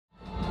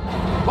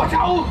Watch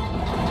out!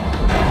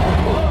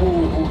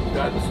 Oh,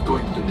 that's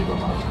going to leave a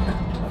mark.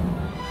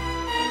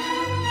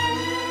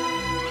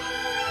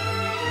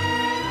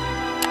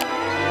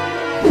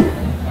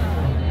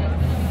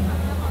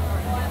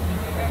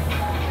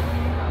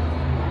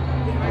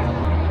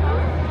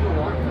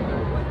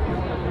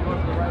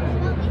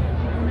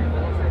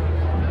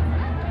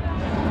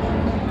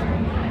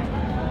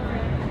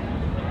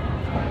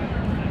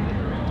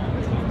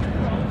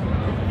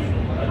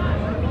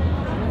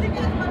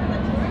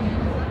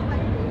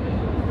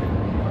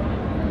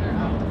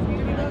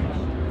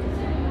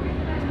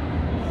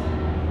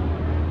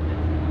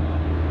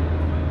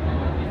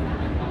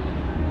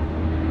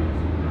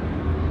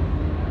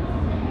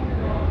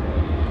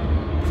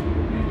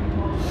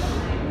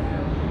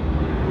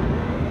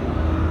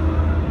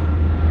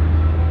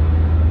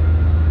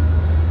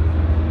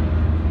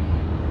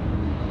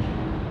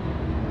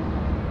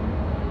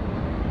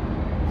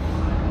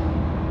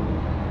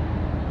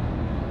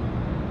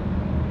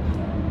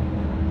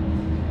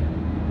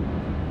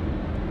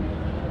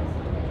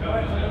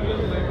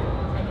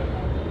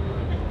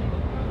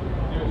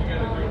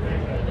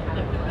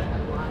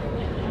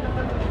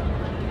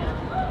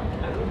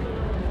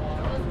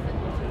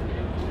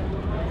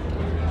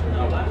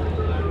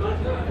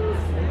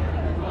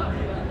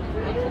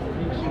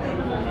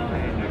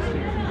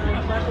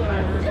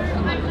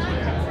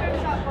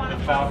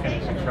 Falcon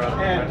is incredible.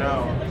 I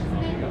know.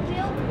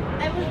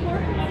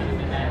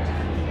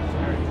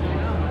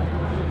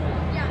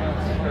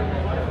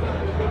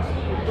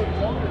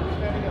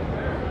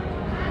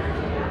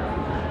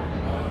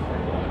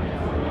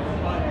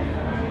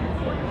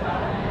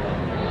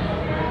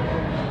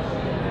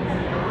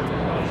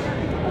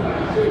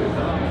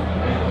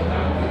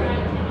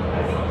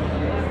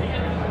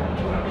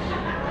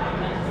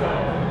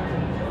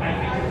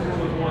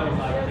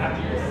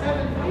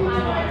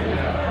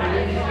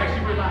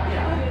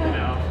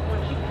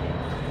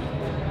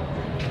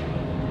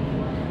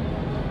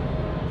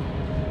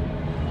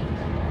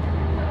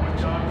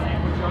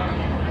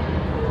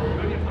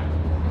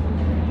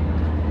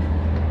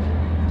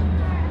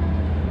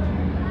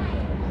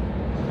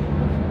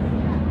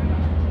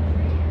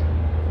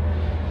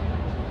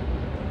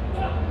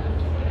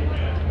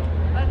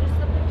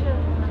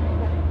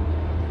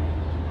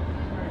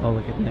 Oh,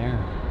 look at there.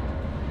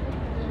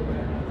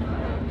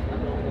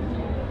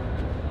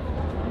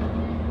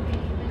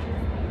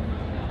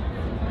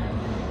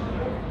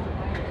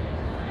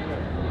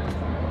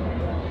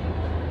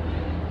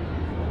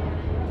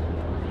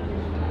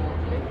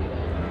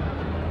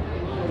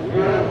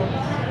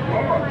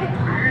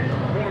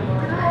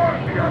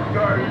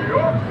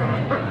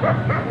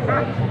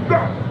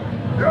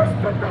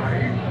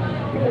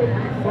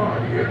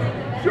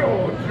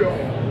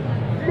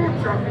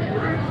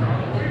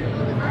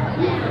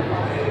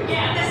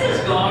 Yeah, this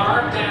is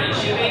Garb down in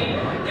shipping.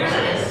 There's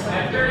an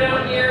inspector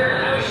down here,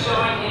 and I was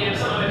showing him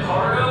some of the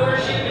cargo we're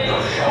shipping.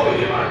 I'm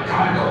showing you my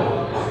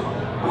cargo.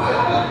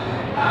 Well,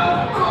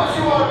 of course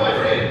you are, my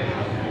friend.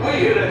 We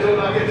here at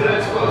Tobacco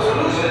Transport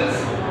Solutions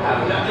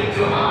have nothing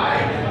to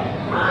hide.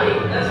 Right,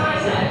 that's what I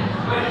said.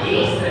 But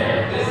he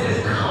said this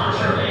is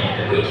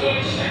contraband, and we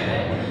can't ship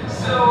it.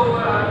 So,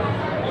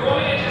 you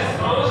want me to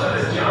dispose of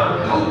this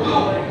junk?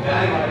 No.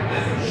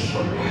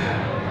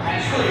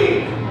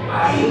 Actually,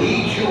 I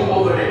need you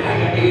over at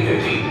Hangar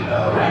A15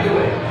 right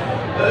away.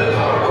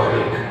 Power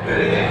coding,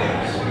 very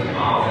dangerous.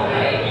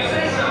 Okay, you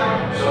say so.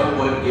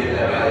 Someone get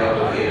that guy out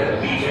of here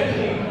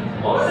immediately.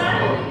 What was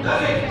that? Oh,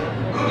 nothing.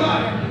 Good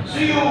luck.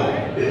 See you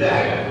in the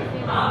hangar.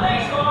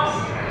 Thanks,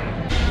 boss.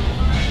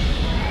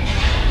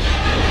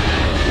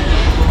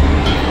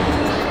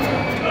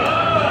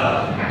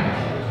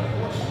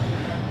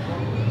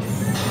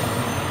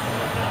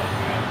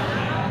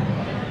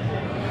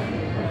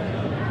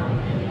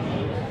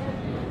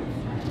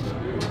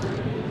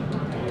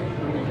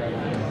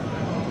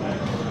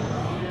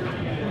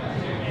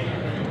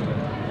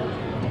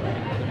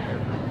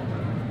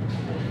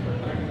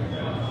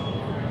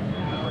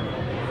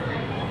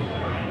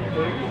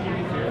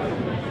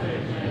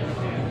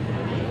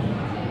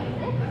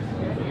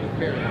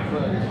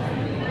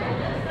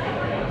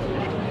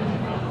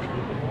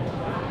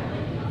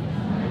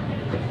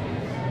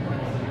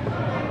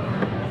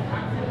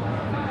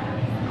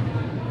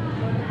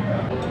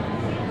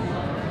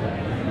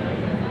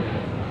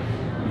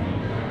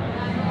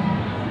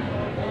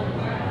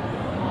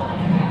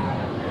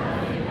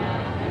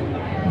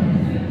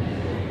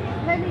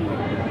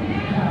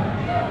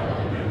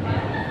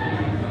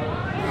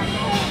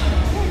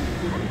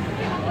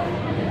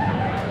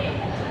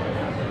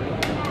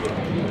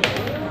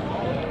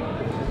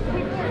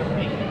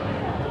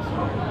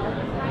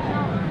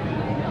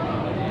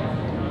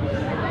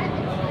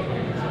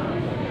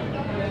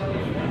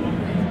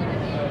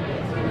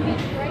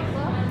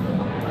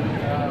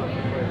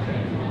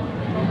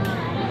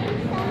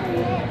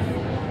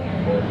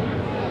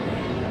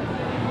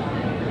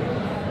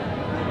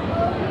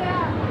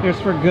 Here's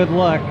for good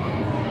luck.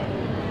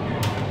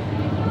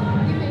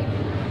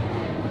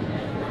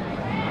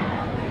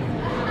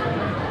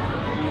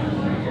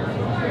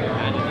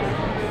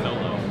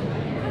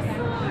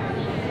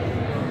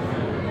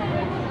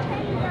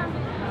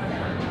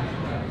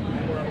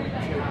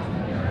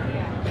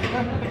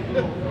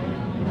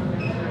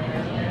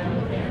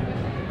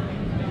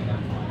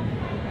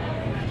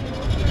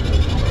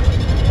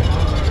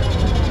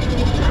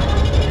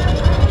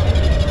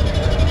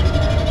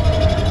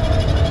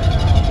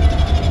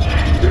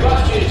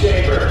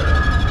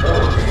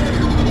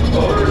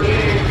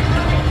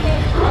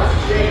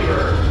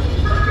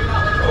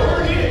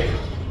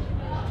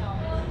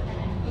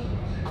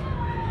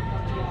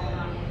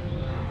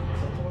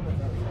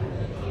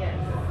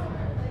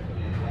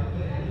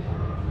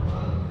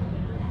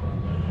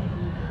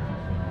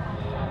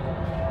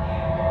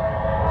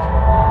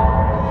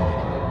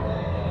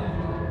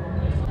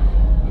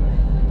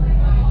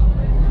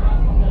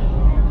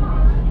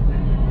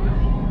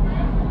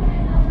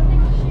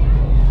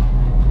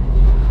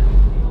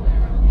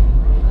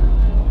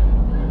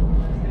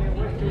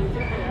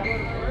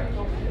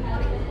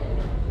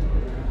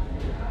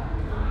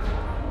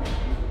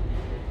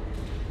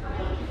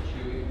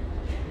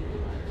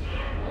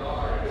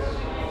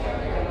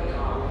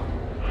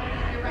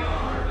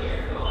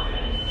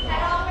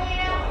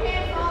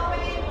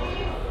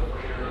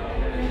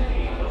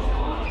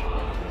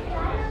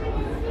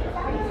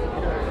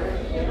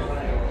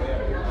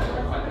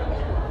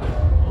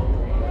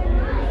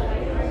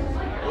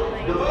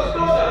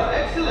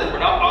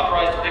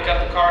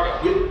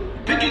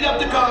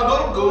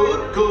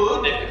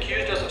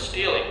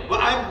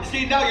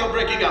 now you're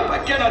breaking up. I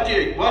cannot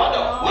hear you. What?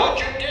 Don't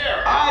you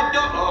dare! I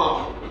don't.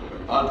 Oh,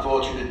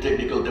 unfortunate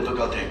technical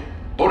difficulty.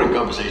 Boring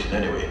conversation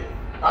anyway.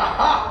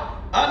 Aha!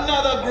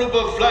 Another group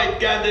of flight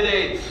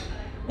candidates.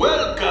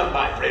 Welcome,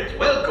 my friends.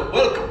 Welcome,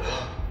 welcome.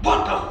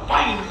 What a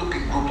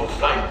fine-looking group of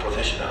flight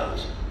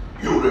professionals.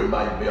 You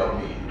remind me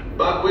of me,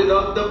 but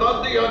without the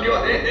bounty on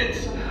your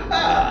heads.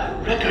 I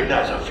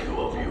recognize a few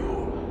of you.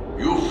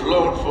 You've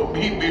flown for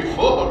me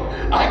before.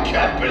 I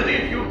can't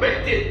believe you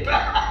made it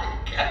back.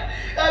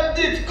 And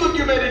it's good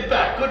you made it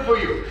back. Good for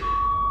you.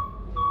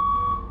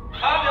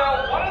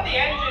 Hondo, one of the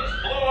engines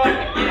blew up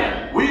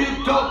again.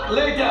 We'll talk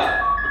later.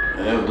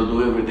 I have to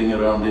do everything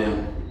around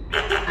him.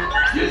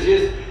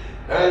 Yes.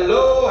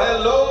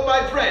 Hello,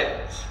 my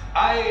friends.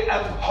 I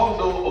am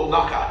Hondo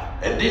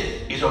Onaka, and this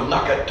is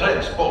Onaka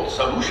Transport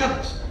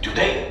Solutions.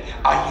 Today,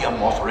 I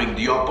am offering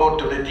the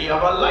opportunity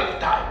of a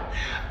lifetime.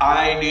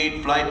 I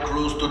need flight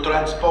crews to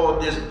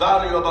transport this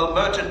valuable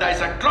merchandise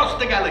across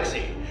the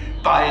galaxy.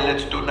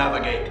 Pilots to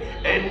navigate,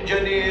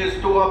 engineers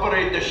to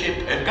operate the ship,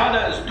 and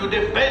gunners to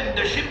defend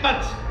the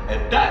shipments.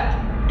 And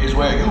that is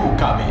where you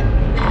come in.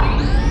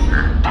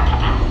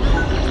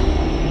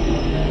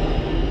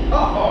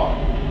 Oh,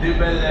 the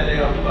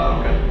Millennium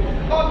Falcon.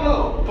 On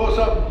loan for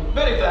some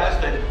very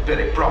fast and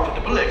very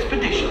profitable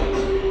expeditions.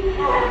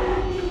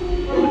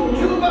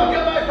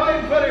 Chewbacca, my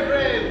fine furry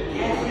friend.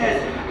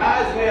 Yes,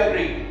 as we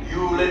agreed.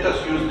 You let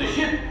us use the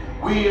ship,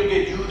 we'll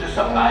get you the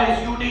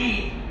supplies you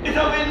need. It's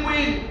a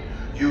win-win.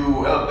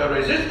 You help the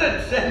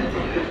resistance, and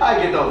I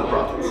get all the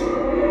profits.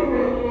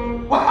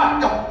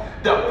 What?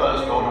 The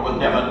First Order will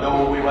never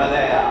know we were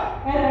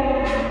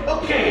there.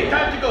 Okay,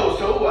 time to go,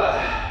 so,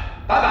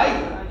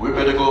 bye-bye. We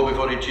better go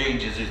before he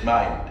changes his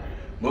mind.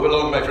 Move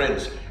along, my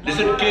friends.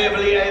 Listen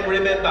carefully and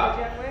remember,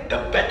 the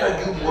better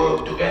you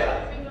work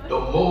together, the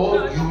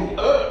more you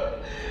earn.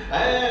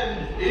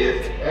 And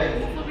if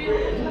and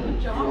when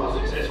you are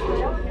successful,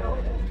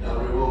 the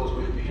rewards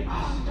will be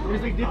asked.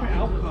 There's like different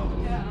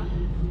outcomes.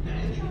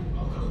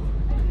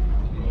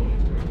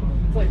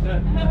 It's like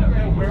that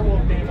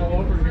werewolf game all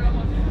over again.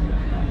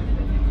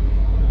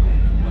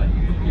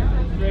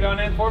 Straight on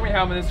in for me.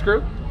 How many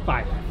crew?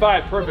 5.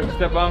 5, perfect.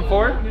 Step on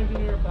forward.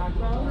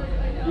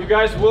 You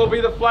guys will be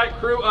the flight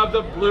crew of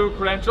the blue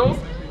credentials.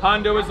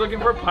 Hondo is looking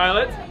for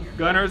pilots,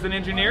 gunners, and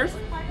engineers.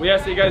 We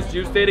ask that you guys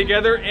do stay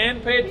together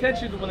and pay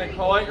attention when they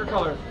call out your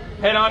color.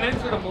 Head on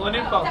into the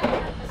Millennium Falcon.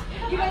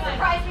 You guys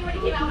surprised me when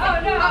you came out.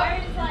 Oh no, I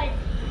was just like,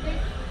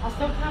 I'll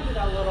still count it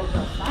a little bit.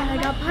 and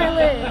I got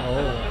pilot.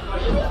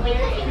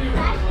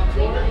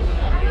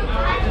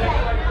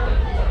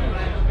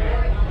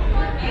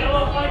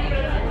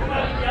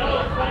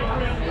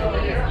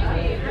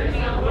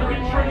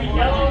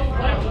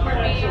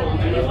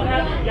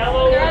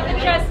 They're at the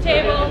chess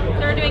table.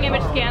 They're doing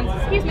image scans.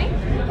 Excuse me.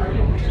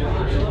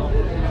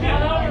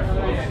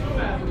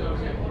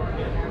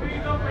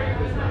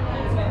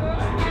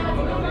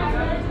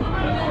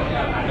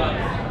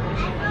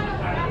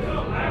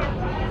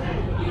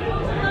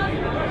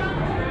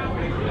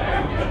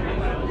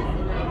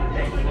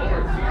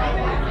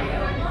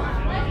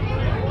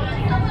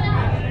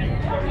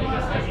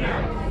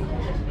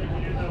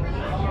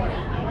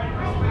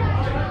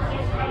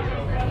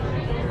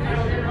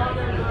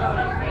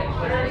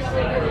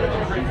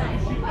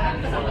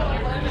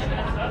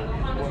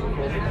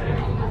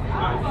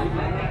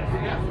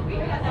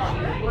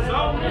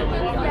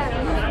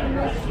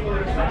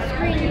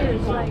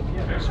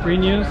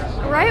 Screen use?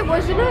 Right,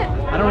 wasn't it?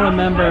 I don't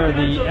remember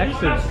the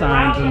exit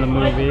signs in the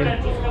movie.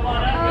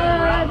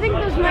 I think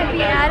those might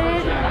be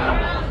added.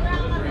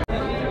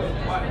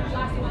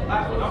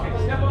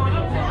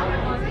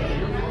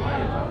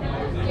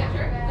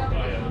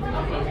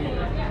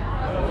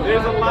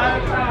 There's a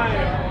lot of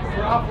time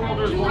for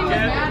off-roaders will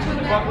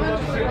get buckle up,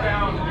 sit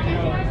down.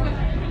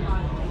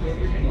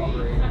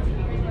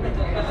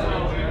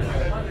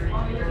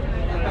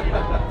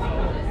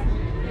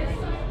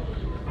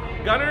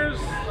 Gunners,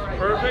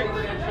 perfect.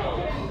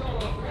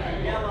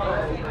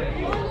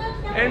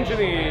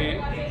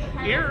 Engineer,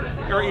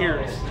 ear or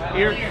ears?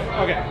 Ear,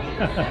 okay.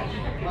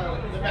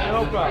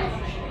 No problem.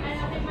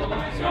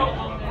 So,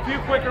 a few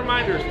quick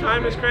reminders.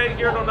 Time is credit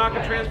here at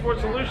Onaka Transport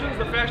Solutions.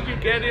 The faster you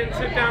get in,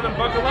 sit down, and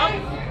buckle up,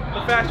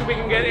 the faster we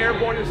can get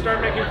airborne and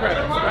start making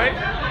credits, right?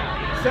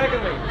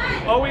 Secondly,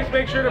 always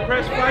make sure to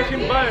press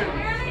flashing buttons.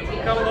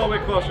 Come a little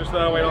bit closer so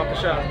that way I don't have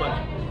to shout as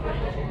much.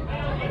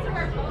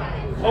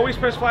 Always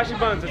press flashing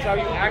buttons. That's how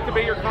you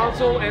activate your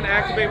console and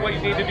activate what you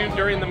need to do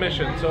during the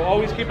mission. So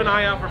always keep an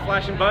eye out for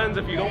flashing buttons.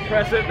 If you don't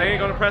press it, they ain't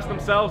going to press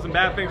themselves and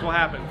bad things will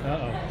happen.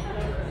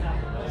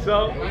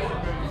 So,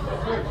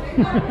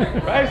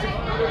 Rising,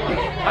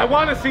 I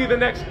want to see the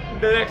next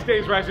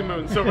day's Rising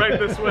Moon, so right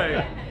this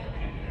way.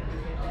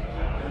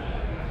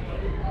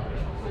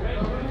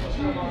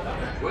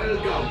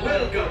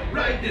 Welcome,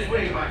 right this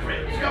way, my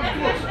friends.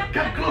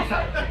 Come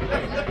closer.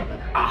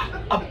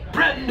 A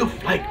brand new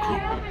flight crew.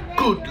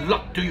 Good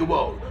luck to you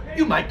all.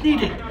 You might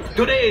need it.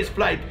 Today's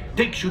flight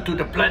takes you to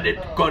the planet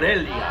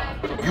Corellia.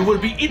 You will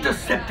be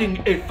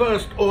intercepting a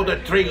First Order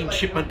train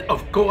shipment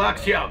of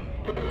coaxium.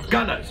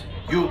 Gunners,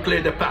 you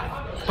clear the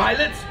path.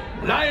 Pilots,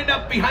 line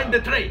up behind the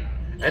train.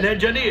 And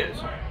engineers,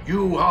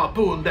 you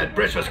harpoon that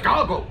precious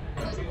cargo.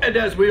 And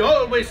as we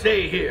always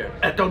say here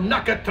at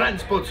Onaka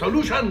Transport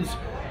Solutions,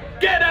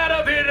 get out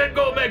of here and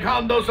go make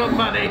Hondo some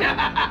money.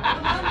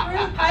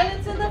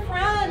 Pilots in the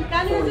front,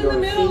 gunners in the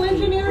middle,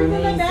 engineers in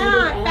the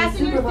back.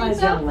 Fasten your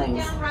seatbelts down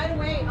right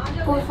away.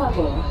 Por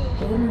favor,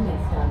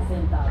 permanezcan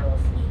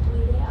sentados y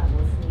cuide a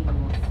los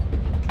niños.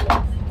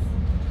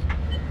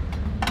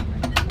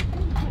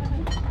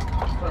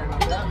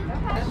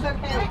 That's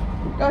okay.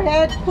 Go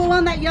ahead, pull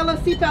on that yellow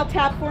seatbelt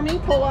tab for me.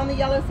 Pull on the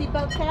yellow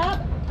seatbelt tab.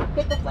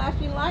 Hit the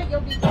flashing light.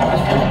 You'll be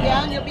going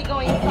down. You'll be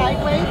going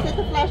sideways. Hit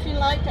the flashing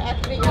light to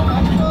activate your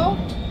console.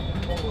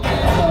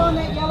 Pull on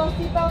that yellow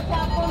seatbelt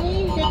tab for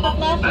me. Hit the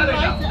flashing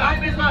light to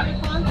activate your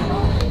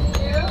console.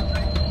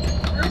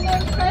 Thank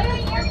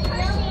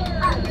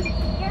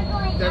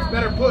you. That's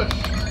better push.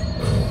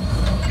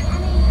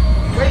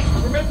 Wait,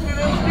 we're missing an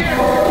engineer.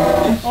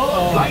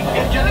 Flight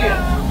engineer,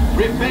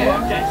 repair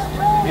test.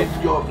 Hit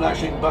your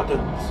flashing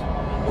buttons.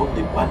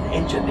 Only one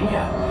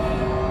engineer.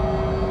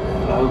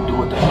 I'll do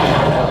what I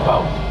can to help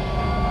out.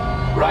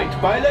 Right,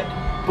 pilot,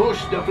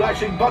 push the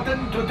flashing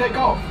button to take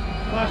off.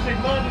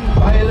 Flashing button.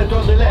 Pilot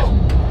on the left,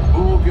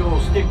 move your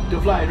stick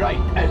to fly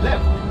right and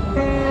left.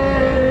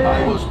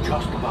 I was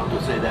just about to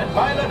say that.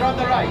 Pilot on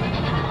the right,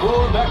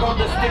 pull back on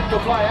the stick to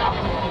fly up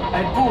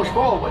and push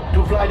forward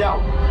to fly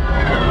down.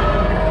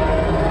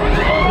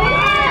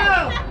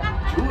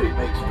 Chewie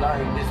makes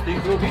flying this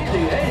thing look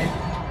easy, eh?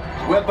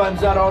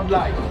 Weapons are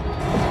online.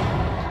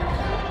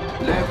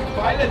 Left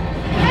pilot.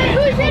 Hey,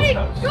 who's hitting?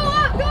 Go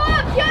up,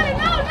 get it,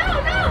 no.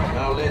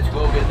 Now let's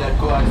go get that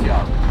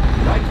coaxium.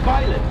 Right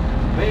pilot,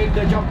 make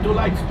the jump to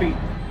light speed.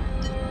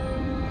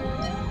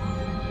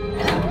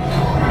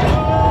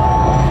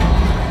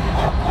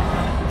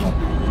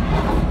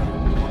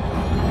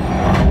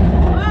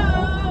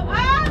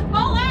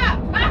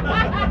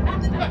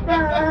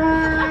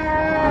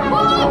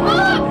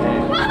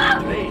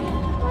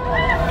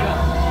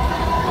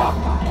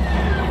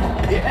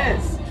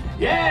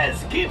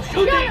 Yes, keep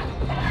shooting!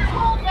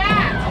 Hold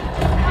that!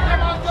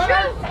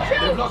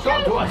 They've locked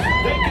onto us.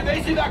 Take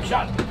evasive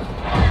action.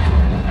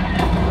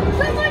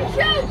 Someone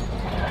shoot!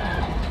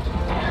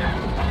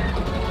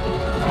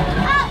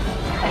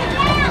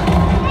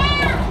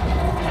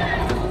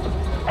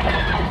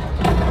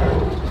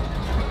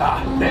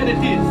 There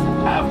it is,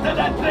 after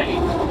that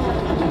train.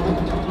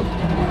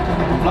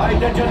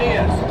 Flight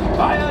engineers,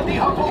 fire the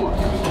harpoon.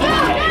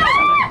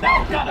 Excellent,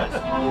 now gunners,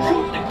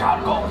 shoot the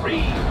cargo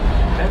free.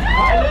 And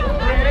pilot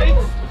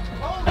brakes.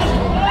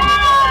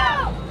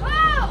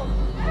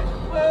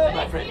 Well,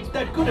 my friends,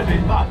 that could have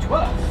been much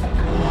worse.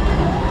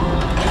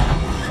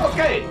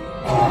 Okay,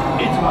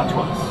 it's much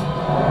worse.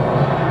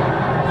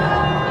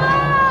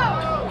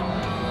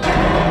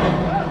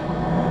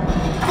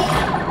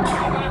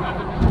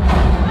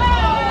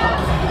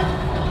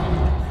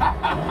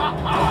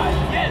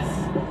 Yes,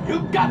 you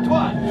got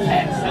one.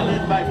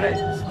 Excellent, my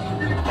friends.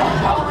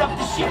 Power up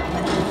the ship.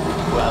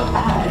 Well, I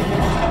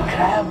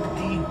grab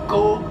the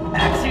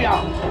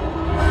coaxium.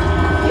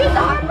 Use the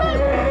harpoon!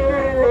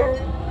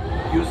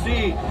 You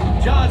see,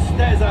 just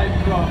as I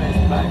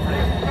promised, my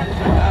friend.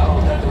 Now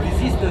that the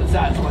resistance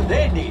has what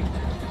they need,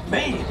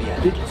 maybe a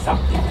little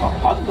something for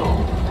Hondo.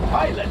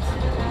 Pilots,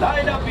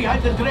 line up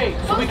behind the train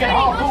so we can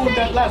harpoon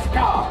that last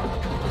car.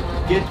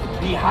 Get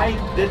behind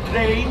the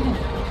train.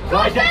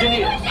 Flight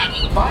engineers,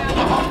 fire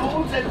the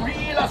harpoons and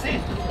reel us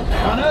in.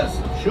 Gunners,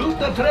 shoot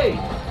the train.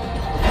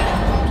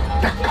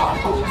 The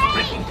cargo's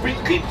breaking free.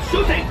 Keep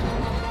shooting.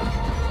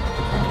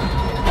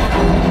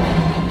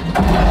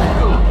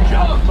 Good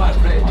job, my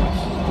friend.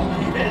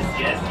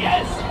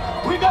 Yes.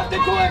 We got the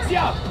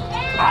coaxium.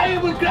 I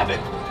will grab it.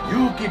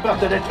 You keep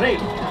after the train.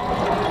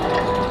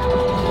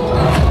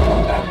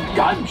 A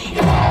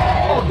gunship.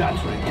 Oh,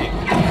 that's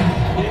ridiculous.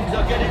 Things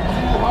are getting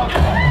too hot.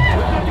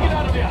 We've got to get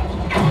out of here.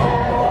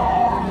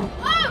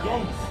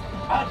 Yes,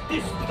 a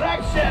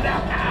distraction.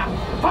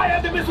 Fire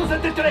the missiles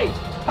at the train.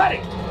 Hurry.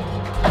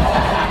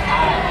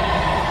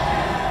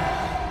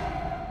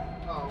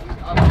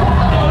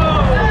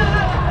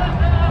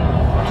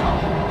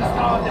 The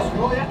Star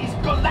Destroyer is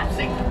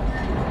collapsing.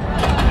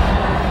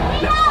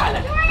 Left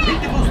pilot, hit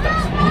the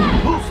boosters.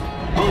 Boost.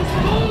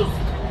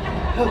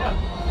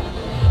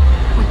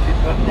 We did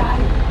not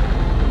die.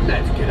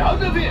 Let's get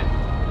out of here.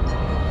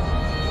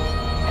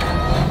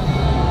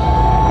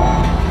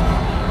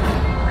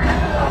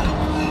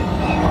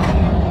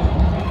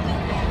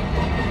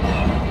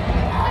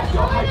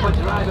 Your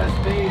hyperdrive has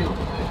failed.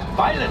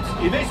 Pilots,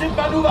 evasive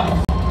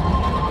maneuvers.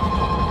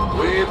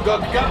 We've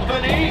got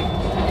company.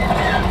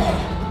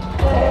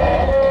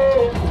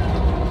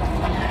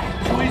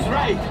 Chewie's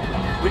right.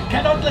 We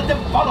cannot let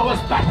them follow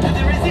us back to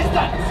the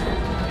resistance.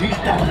 He's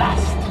the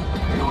last.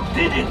 You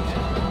did it.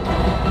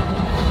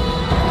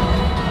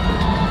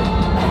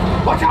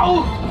 Watch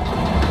out!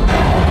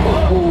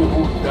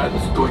 Oh,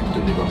 that's going to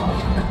leave a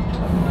mark.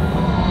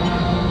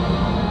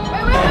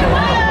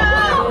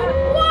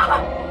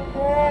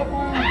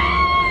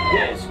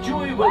 Yes,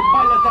 Chewie will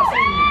pilot us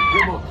in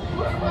remotely.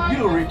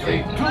 You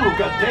retrieve 2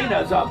 containers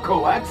as our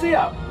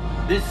coaxium.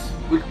 This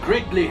will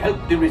greatly help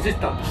the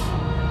resistance.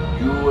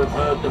 You have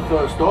heard the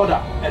First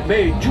Order and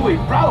made Chewie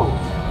proud.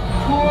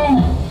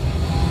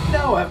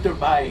 Now, after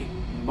my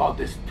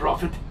modest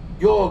profit,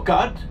 your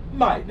cut,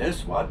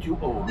 minus what you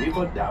owe me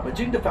for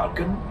damaging the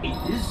Falcon,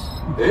 is,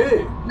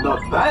 hey,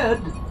 not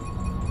bad.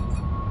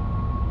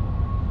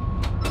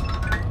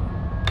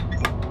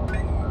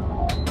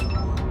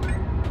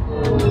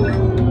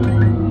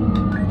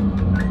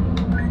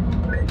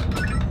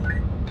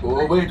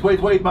 Oh,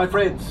 wait, my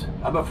friends.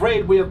 I'm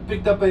afraid we have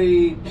picked up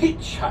a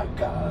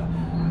hitchhiker.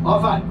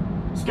 Enfin,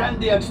 scan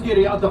the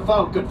exterior of the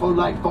Falcon for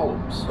life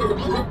forms.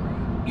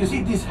 You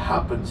see, this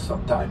happens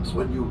sometimes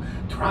when you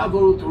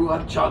travel through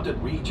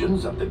uncharted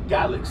regions of the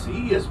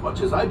galaxy as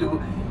much as I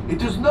do.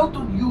 It is not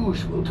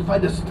unusual to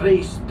find a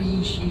stray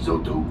species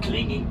or two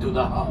clinging to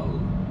the hull.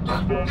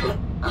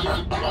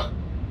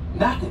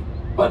 Nothing,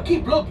 but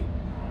keep looking.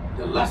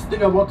 The last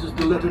thing I want is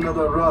to let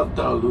another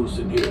Rata loose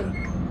in here.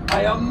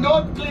 I am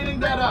not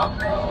cleaning that up.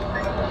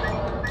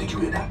 Did you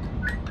hear that?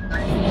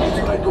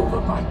 It's right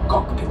over my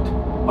cockpit.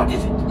 What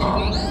is it?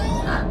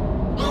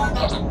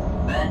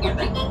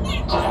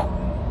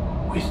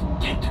 With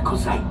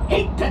tentacles. I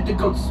hate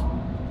tentacles.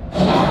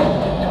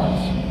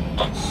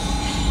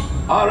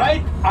 All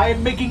right,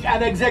 I'm making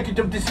an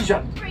executive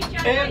decision.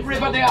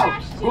 Everybody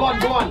out. Go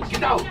on,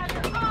 get out.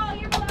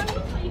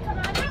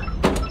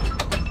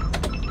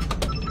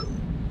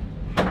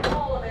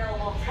 All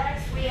available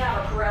techs, we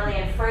have a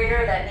Corellian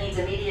freighter that needs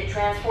immediate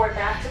transport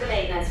back to the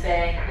maintenance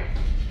bay.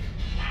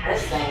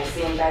 This thing's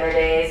seen better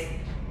days.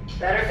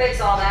 Better fix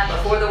all that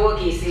before the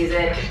Wookiee sees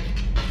it.